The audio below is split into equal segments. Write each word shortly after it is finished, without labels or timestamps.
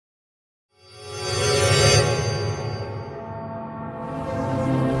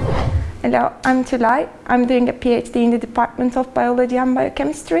Hello, I'm Tulay. I'm doing a PhD in the Department of Biology and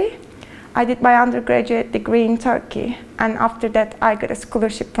Biochemistry. I did my undergraduate degree in Turkey, and after that I got a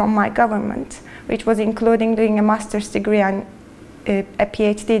scholarship from my government, which was including doing a master's degree and a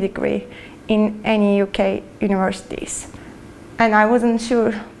PhD degree in any UK universities. And I wasn't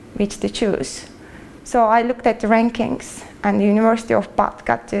sure which to choose. So I looked at the rankings, and the University of Bath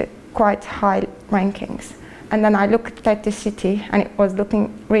got the quite high rankings. And then I looked at the city, and it was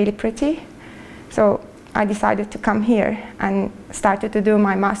looking really pretty. So I decided to come here and started to do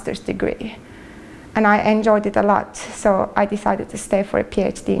my master's degree. And I enjoyed it a lot, so I decided to stay for a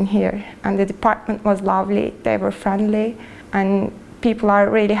PhD in here. And the department was lovely, they were friendly, and people are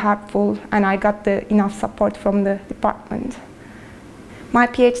really helpful, and I got enough support from the department. My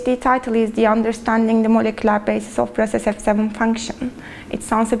PhD title is The Understanding the Molecular Basis of Process F7 Function. It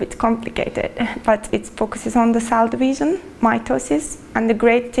sounds a bit complicated, but it focuses on the cell division, mitosis, and the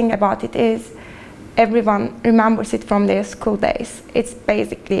great thing about it is everyone remembers it from their school days. It's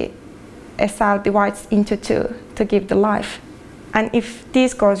basically a cell divides into two to give the life. And if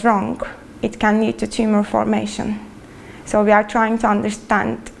this goes wrong, it can lead to tumor formation. So we are trying to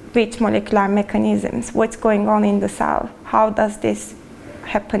understand which molecular mechanisms, what's going on in the cell, how does this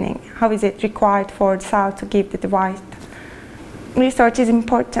happening, how is it required for the cell to give the divide. Research is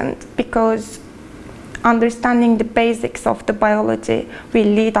important because understanding the basics of the biology will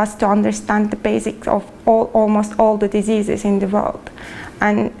lead us to understand the basics of almost all the diseases in the world.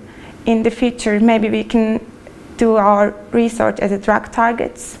 And in the future, maybe we can do our research as a drug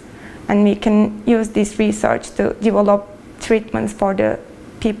targets, and we can use this research to develop treatments for the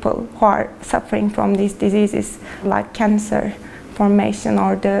people who are suffering from these diseases like cancer formation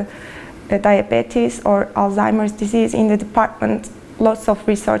or the diabetes or Alzheimer's disease. In the department, lots of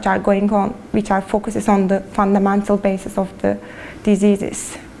research are going on which are focuses on the fundamental basis of the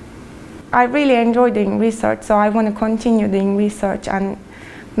diseases. I really enjoy doing research, so I want to continue doing research, and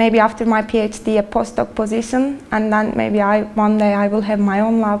maybe after my PhD a postdoc position, and then maybe one day I will have my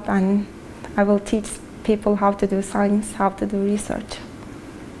own lab and I will teach people how to do science, how to do research.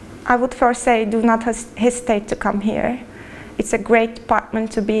 I would first say do not hesitate to come here. It's a great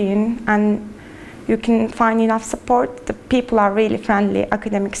department to be in, and you can find enough support. The people are really friendly,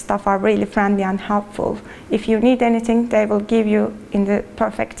 academic staff are really friendly and helpful. If you need anything, they will give you in the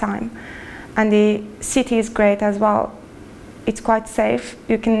perfect time. And the city is great as well. It's quite safe.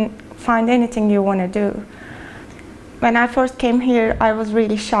 You can find anything you want to do. When I first came here, I was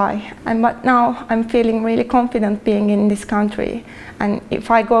really shy, but now I'm feeling really confident being in this country. And if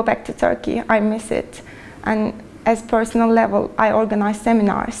I go back to Turkey, I miss it. And as personal level, I organize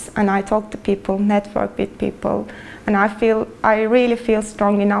seminars and I talk to people, network with people, and I really feel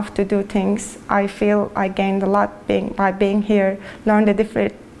strong enough to do things. I feel I gained a lot by being here, learned a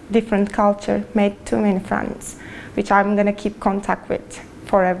different culture, made too many friends, which I'm going to keep contact with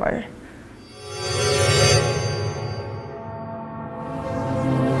forever.